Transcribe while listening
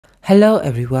Hello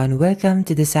everyone, welcome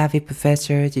to the Savvy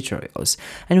Professor tutorials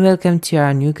and welcome to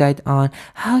our new guide on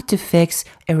how to fix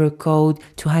error code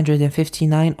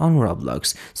 259 on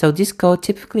Roblox. So this code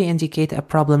typically indicates a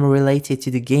problem related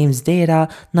to the game's data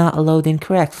not loading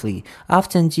correctly,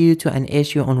 often due to an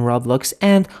issue on Roblox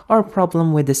and or a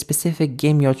problem with the specific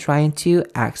game you're trying to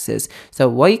access. So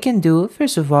what you can do,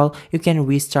 first of all, you can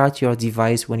restart your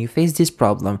device when you face this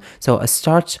problem. So a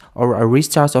start or a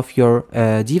restart of your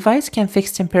device can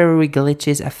fix temporary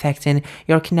glitches affecting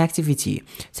your connectivity.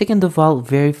 Second of all,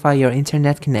 verify your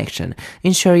internet connection.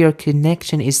 Ensure your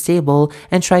connection is stable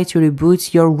and try to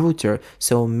reboot your router.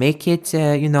 So make it,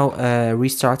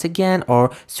 restart again or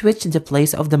switch the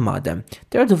place of the modem.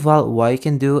 Third of all, what you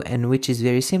can do, and which is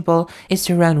very simple, is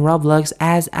to run Roblox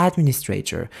as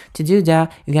administrator. To do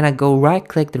that, you're gonna go right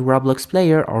click the Roblox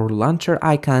player or launcher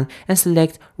icon and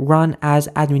select run as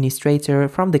administrator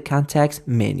from the context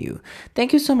menu.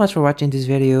 Thank you so much for watching this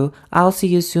video. I'll see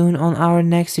you soon on our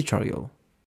next tutorial.